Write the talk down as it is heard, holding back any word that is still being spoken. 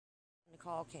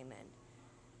call came in.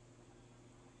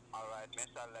 Alright, miss,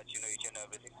 I'll let you know each and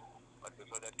everything. But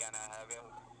before that,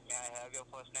 may I have your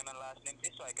first name and last name,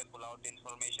 please, so I can pull out the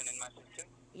information in my system?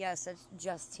 Yes, it's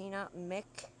Justina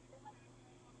Mick.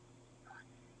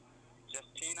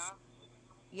 Justina,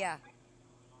 Yeah,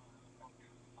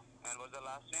 and what's the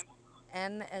last name?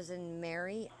 M as in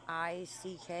Mary,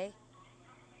 I-C-K.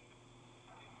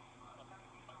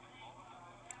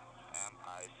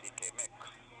 M-I-C-K, Mick.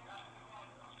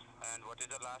 And what is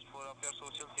the last four of your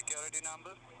social security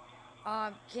number?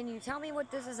 Can you tell me what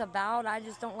this is about? I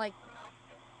just don't like,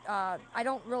 I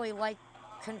don't really like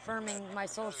Yes, confirming my sir,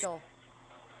 social.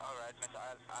 alright, miss,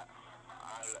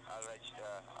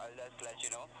 I'll just let you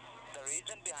know. The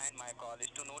reason behind my call is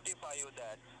to notify you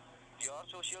that your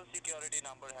social security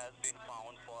number has been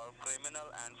found for criminal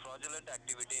and fraudulent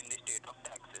activity in the state of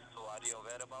Texas. So are you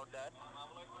aware about that?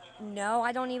 No,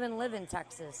 I don't even live in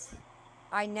Texas.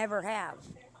 I never have.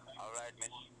 Alright, miss.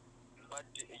 But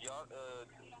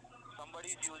somebody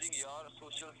is using your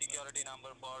social security number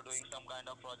for doing some kind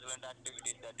of fraudulent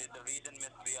activities. That is the reason,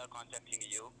 miss, we are contacting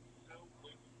you.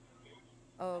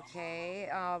 Okay,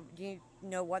 do you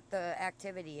know what the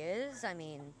activity is? I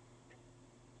mean,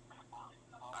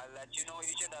 I'll let you know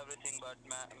each and everything, but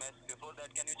miss, before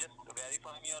that, can you just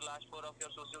verify me your last four of your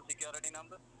social security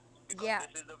number? Because yeah.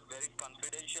 this is a very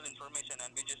confidential information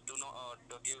and we just do not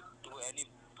to give to any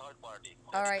third party.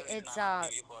 All That is right, the reason it's I'm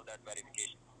asking you for that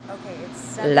verification. okay,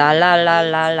 it's La la la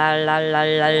la 7842. la la la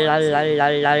la la la la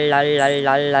la la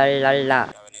la la la la.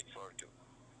 7842.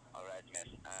 Alright, miss.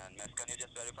 And miss, can you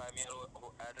just verify me your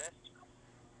address?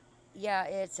 Yeah,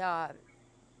 it's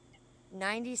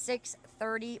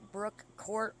 9630 Brook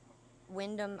Court,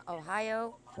 Wyndham,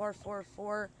 Ohio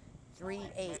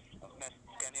 44438. Miss,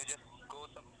 can you just go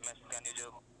some, miss, can you just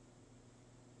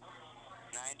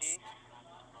 90?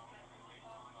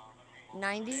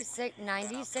 96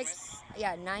 Then after, miss, 96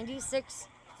 yeah,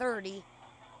 9630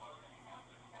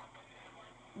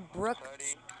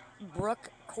 30 Brook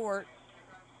Court,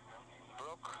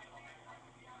 Brook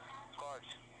Court.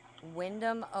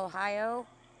 Wyndham, Ohio.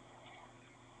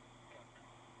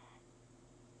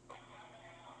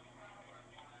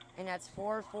 And that's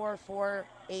Alright,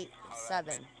 miss.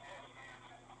 44487.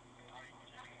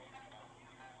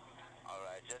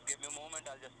 Alright, just give me a moment.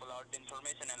 I'll just pull out the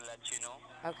information and let you know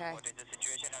Okay. what is the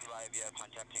situation and why we are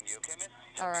contacting you. Okay, miss?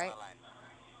 Just All be on right. the line.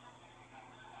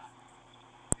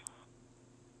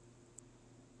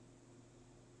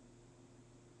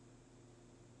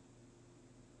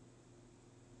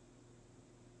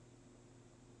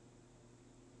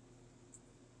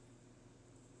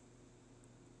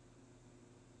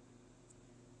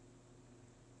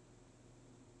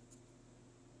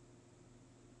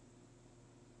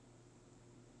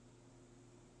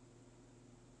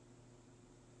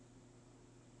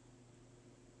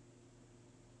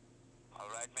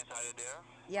 Alright, miss, are you there?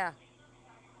 Yeah.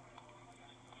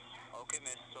 Okay,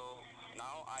 miss. So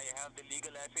now I have the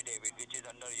legal affidavit which is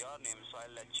under your name. So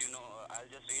I'll let you know. I'll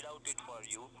just read out it for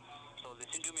you. So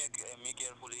listen to me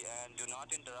carefully and do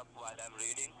not interrupt while I'm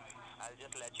reading. I'll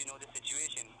just let you know the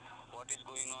situation, what is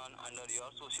going on under your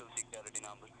social security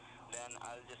number. Then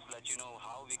I'll just let you know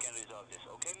how we can resolve this.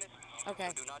 Okay, miss? So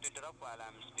Okay. do not interrupt while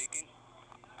I'm speaking.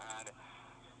 And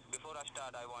before I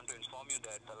start, I want to inform you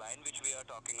that the line which we are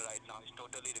talking right now is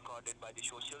totally recorded by the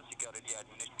Social Security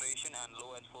Administration and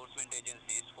law enforcement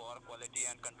agencies for quality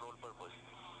and control purpose.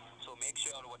 So make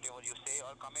sure whatever you say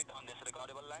or comment on this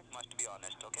recordable line must be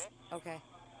honest, okay? Okay.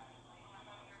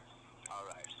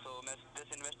 Alright, so miss, this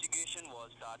investigation was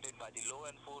started by the law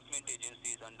enforcement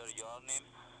agencies under your name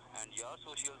and your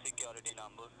social security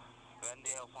number when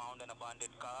they have found an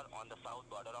abandoned car on the south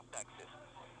border of Texas.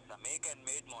 The make and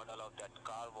made model of that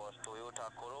car was Toyota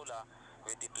Corolla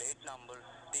with the plate number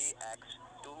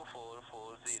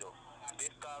TX2440.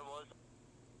 This car was,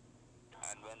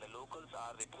 and when the locals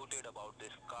are reported about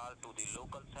this car to the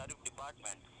local sheriff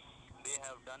department, they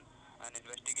have done an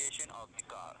investigation of the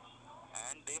car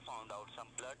and they found out some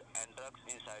blood and drugs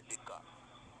inside the car,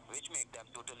 which make them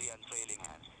totally untrailing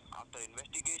hands. After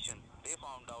investigation, they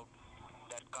found out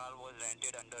that car was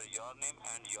rented under your name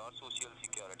and your social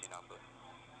security number.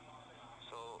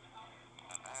 So,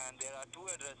 and there are two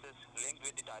addresses linked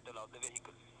with the title of the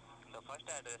vehicle. The first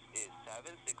address is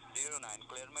 7609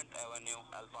 Claremont Avenue,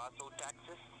 El Paso,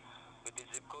 Texas, with the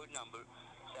zip code number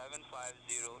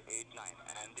 75089.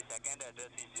 And the second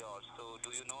address is yours. So,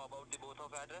 do you know about the both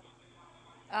of address?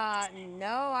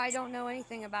 No, I don't know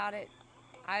anything about it.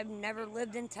 I've never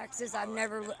lived in Texas. All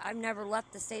right, miss. I've never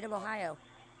left the state of Ohio.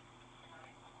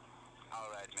 All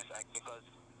right, miss. Because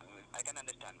I can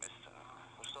understand, miss.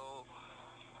 So,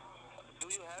 do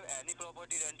you have any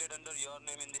property rented under your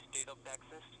name in the state of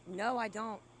Texas? No, I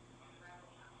don't.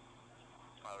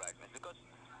 Alright, miss. Because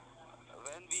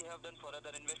when we have done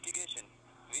further investigation,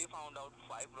 we found out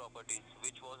 5 properties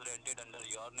which was rented under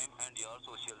your name and your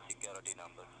social security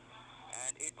number.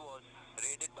 And it was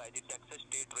raided by the Texas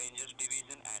State Rangers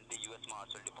Division and the U.S.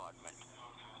 Marshal Department.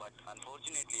 But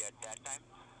unfortunately at that time,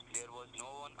 there was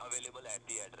no one available at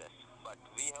the address. But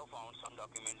we have found some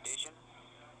documentation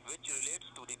which relates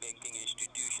to the banking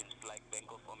institutions like Bank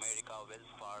of America, Wells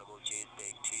Fargo, Chase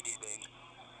Bank, TD Bank,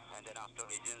 and then after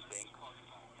Regions Bank.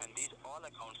 And these all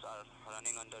accounts are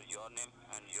running under your name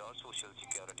and your social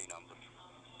security number.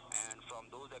 And from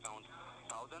those accounts,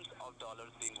 thousands of dollars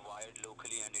being wired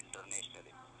locally and internationally,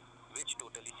 which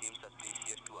totally seems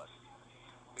suspicious to us.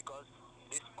 Because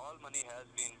this all money has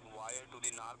been wired to the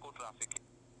narco trafficking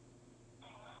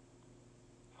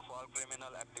for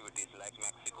criminal activities like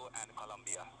Mexico and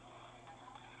Colombia.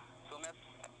 So, miss,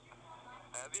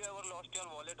 have you ever lost your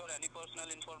wallet or any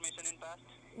personal information in past?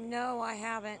 No, I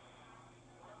haven't.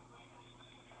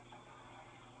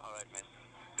 Alright, miss.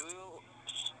 Do you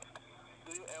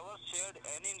do you ever shared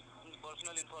any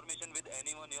personal information with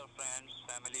anyone, your friends,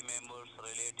 family members,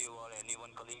 relative, or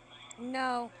anyone colleague?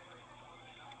 No.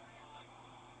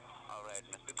 Alright,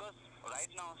 miss. Because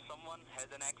right now someone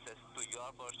has an access to your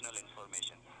personal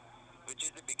information, which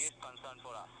is the biggest concern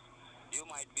for us. You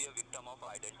might be a victim of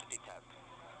identity theft.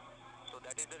 So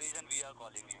that is the reason we are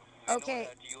calling you. We know Okay.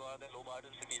 that you are the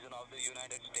law-abiding citizen of the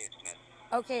United States, miss.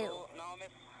 Okay. So now,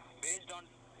 miss, based on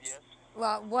yes,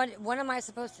 Well, what am I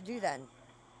supposed to do then?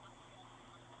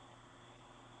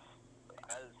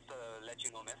 I'll let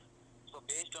you know, miss. So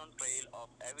based on trail of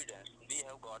evidence, we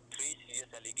have got 3 serious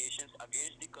allegations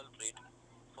against the culprit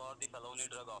for the felony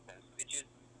drug offense, which is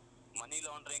money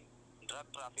laundering, drug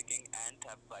trafficking, and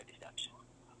theft by deception.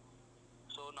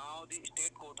 So now the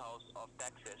state courthouse of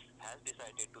Texas has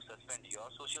decided to suspend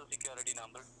your social security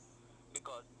number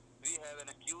because we have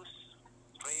an accused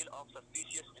trail of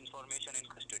suspicious information in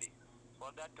custody. For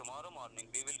that, tomorrow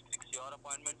morning we will fix your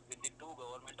appointment with the 2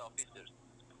 government officers.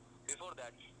 Before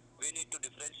that, we need to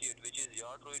differentiate which is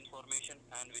your true information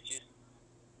and which is.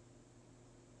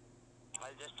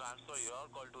 I'll just transfer your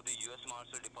call to the U.S.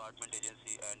 Marshal Department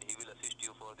agency and he will assist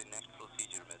you for the next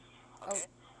procedure, miss. Oh, Okay?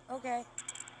 okay.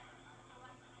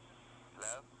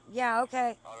 Hello? Yeah,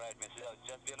 okay. Alright, miss.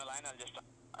 Just be on the line. I'll just.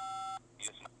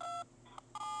 Yes, ma'am.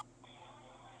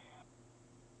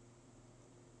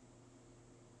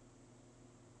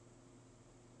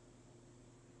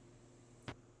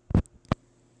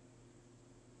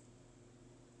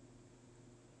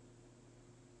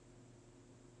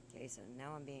 Okay, so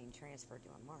now I'm being transferred to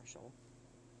a marshal.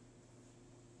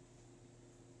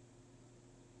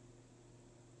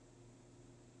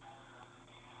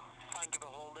 Thank you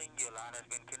for holding. Your line has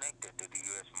been connected to the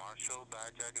U.S. Marshal.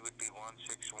 Badge ID would be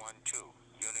 1612.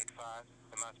 Unit 5.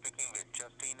 Am I speaking with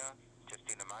Justina?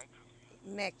 Justina Mike?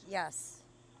 Mick, yes.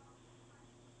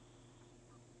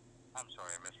 I'm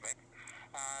sorry, Miss Mick.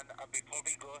 And before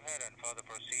we go ahead and further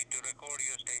proceed to record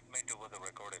your statement over the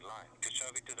recorded line to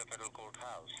serve it to the federal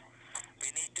courthouse, we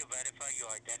need to verify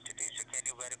your identity. So can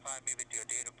you verify me with your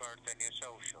date of birth and your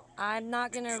social? I'm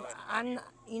not With gonna. U.S. I'm.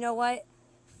 Marshal. You know what?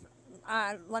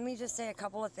 Let me just say a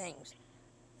couple of things.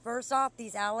 First off,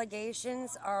 these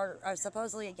allegations are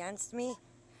supposedly against me.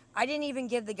 I didn't even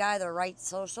give the guy the right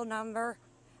social number.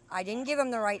 I didn't give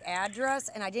him the right address,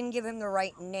 and I didn't give him the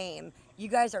right name. You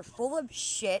guys are full of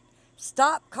shit.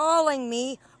 Stop calling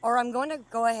me, or I'm going to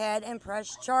go ahead and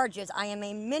press charges. I am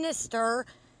a minister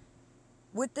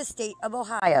with the state of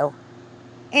Ohio.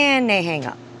 And they hang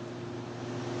up.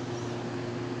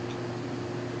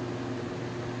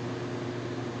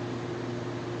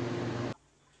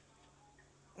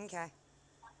 Okay.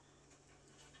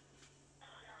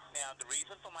 Now, the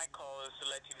reason for my call is to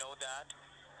let you know that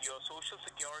your social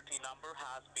security number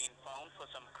has been found for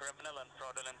some criminal and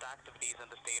fraudulent activities in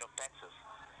the state of Texas.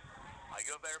 Are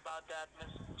you aware about that,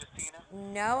 Miss Justina?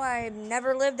 No, I've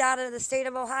never lived out of the state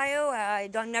of Ohio.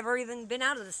 I don't never even been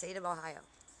out of the state of Ohio.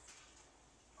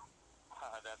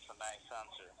 That's a nice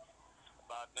answer.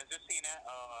 But Ms. Justina,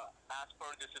 as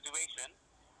per the situation,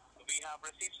 we have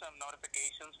received some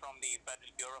notifications from the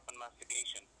Federal Bureau of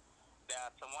Investigation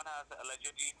that someone has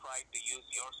allegedly tried to use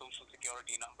your social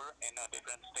security number in a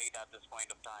different state at this point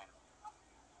of time.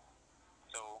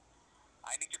 So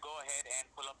I need to go ahead and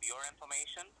pull up your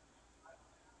information,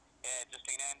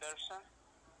 Justina Anderson,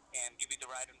 and give you the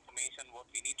right information, what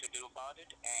we need to do about it,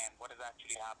 and what has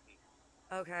actually happened.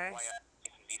 Okay. Why are we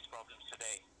facing these problems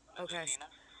today? Ms. Okay. Justina,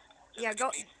 just Yeah, could you go.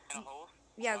 please hold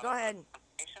Yeah, while go I pull up ahead. the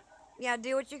information? Yeah,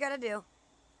 do what you gotta do.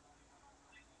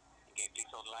 Okay, please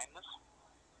hold the line, miss.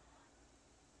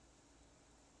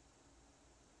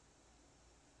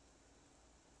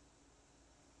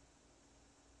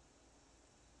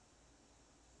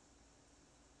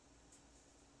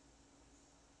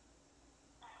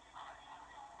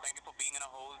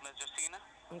 hold, Ms. Justina.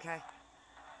 Okay.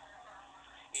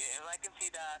 Yeah, as I can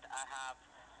see that I have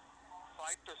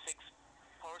 5 to 6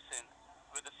 person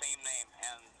with the same name,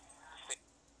 and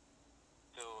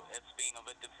so it's being a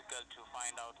bit difficult to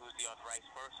find out who's the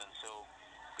authorized person. So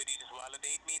could you just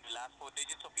validate me the last 4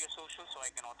 digits of your social so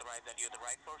I can authorize that you're the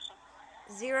right person?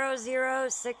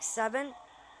 0067.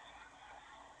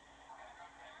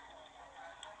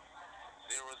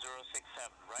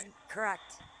 0067, right?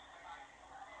 Correct.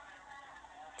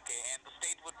 Okay, and the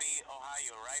state would be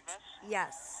Ohio, right, miss?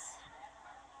 Yes.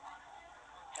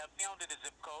 Help me out with the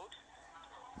zip code.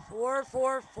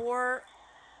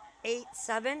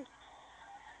 44487.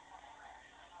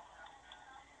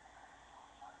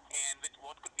 And with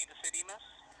what could be the city, miss?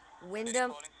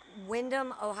 Wyndham,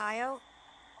 Wyndham, Ohio.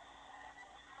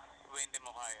 Wyndham,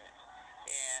 Ohio.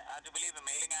 And I do believe the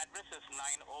mailing address is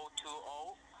 9020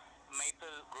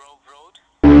 Maple Grove Road.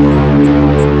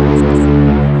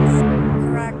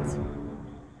 Correct.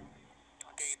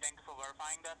 Okay, thank you for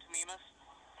verifying that to me, miss.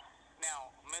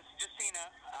 Now, Miss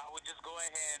Justina, I would just go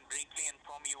ahead and briefly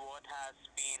inform you what has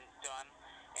been done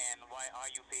and why are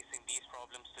you facing these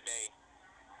problems today.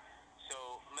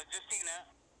 So, Miss Justina,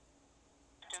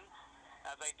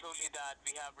 as I told you that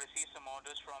we have received some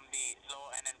orders from the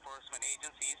law and enforcement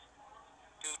agencies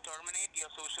to terminate your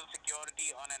social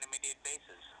security on an immediate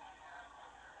basis,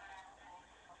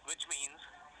 which means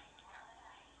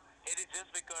it is just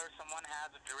because someone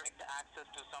has direct access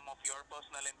to some of your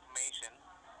personal information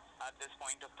at this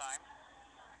point of time.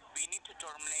 We need to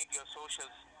terminate your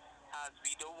socials as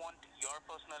we don't want your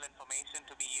personal information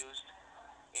to be used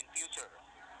in future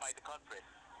by the culprit.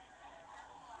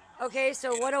 Okay,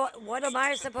 so what am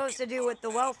I supposed to do with the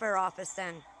welfare office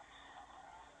then?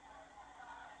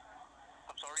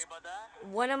 I'm sorry about that.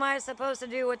 What am I supposed to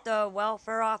do with the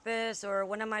welfare office, or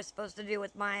what am I supposed to do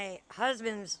with my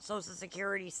husband's social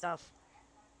security stuff?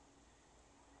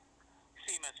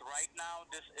 See, miss, right now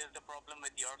this is the problem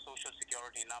with your social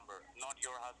security number, not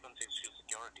your husband's social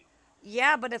security.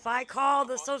 Yeah, but if I call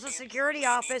the First social case, security we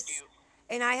need office to,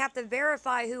 and I have to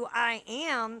verify who I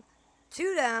am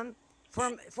to them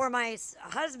for my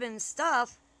husband's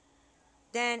stuff,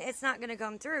 then it's not going to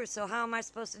come through. So how am I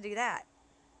supposed to do that?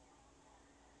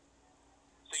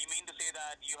 so you mean to say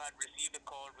that you had received a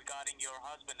call regarding your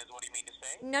husband is what you mean to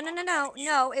say? No, no, Not no, no, regarding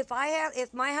you? no.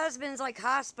 If my husband's like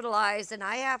hospitalized and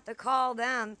I have to call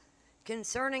them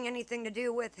concerning anything to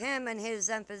do with him and his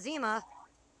emphysema,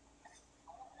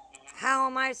 how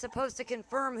am I supposed to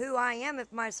confirm who I am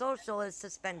if my social is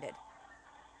suspended?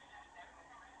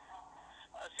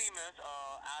 See, miss,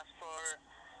 as per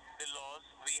the laws,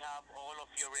 we have all of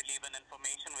your relevant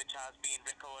information which has been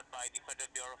recovered by the Federal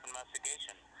Bureau of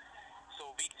Investigation.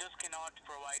 So we just cannot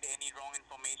provide any wrong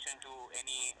information to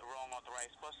any wrong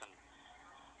authorized person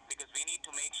because we need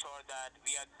to make sure that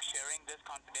we are sharing this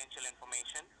confidential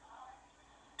information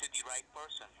to the right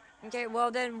person. Okay, well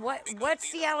then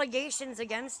what's the allegations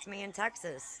against me in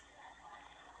Texas?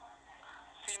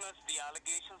 See, miss, the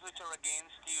allegations which are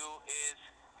against you is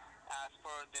as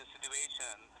per the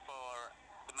situation for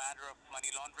the matter of money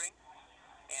laundering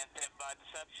and theft by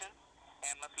deception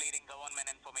and misleading government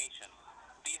information.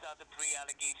 These are the 3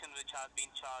 allegations which have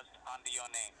been charged under your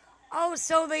name. Oh,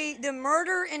 so the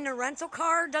murder in the rental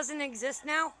car doesn't exist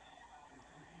now?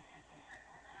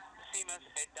 See, miss,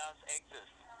 it does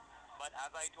exist. But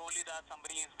as I told you that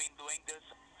somebody has been doing this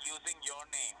using your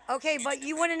name. Okay, but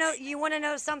you want to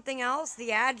know something else?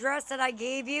 The address that I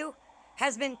gave you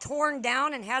has been torn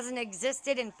down and hasn't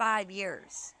existed in 5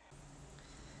 years.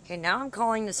 Okay, now I'm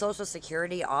calling the Social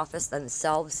Security office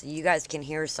themselves so you guys can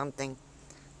hear something.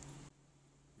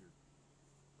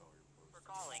 For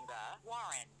calling the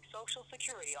Warren Social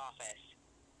Security Office.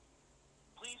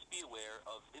 Please be aware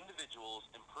of individuals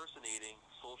impersonating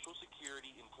Social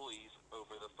Security employees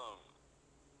over the phone.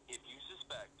 If you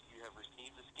suspect you have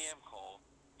received a scam call,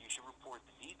 you should report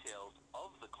the details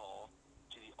of the call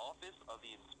to the Office of the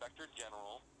Inspector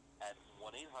General at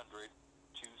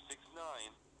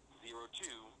 1-800-269-0271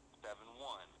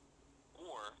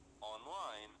 or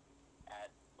online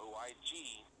at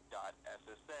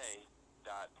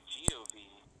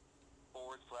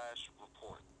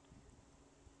oig.ssa.gov/report.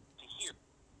 To hear.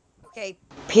 Okay,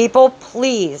 people,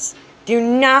 please do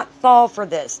not fall for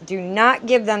this. Do not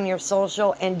give them your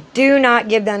social and do not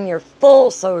give them your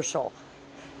full social.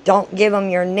 Don't give them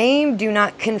your name. Do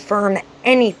not confirm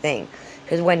anything.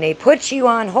 Because when they put you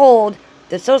on hold,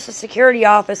 the Social Security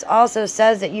office also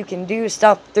says that you can do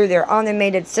stuff through their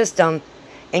automated system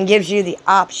and gives you the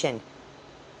option.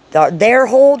 Their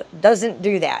hold doesn't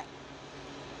do that.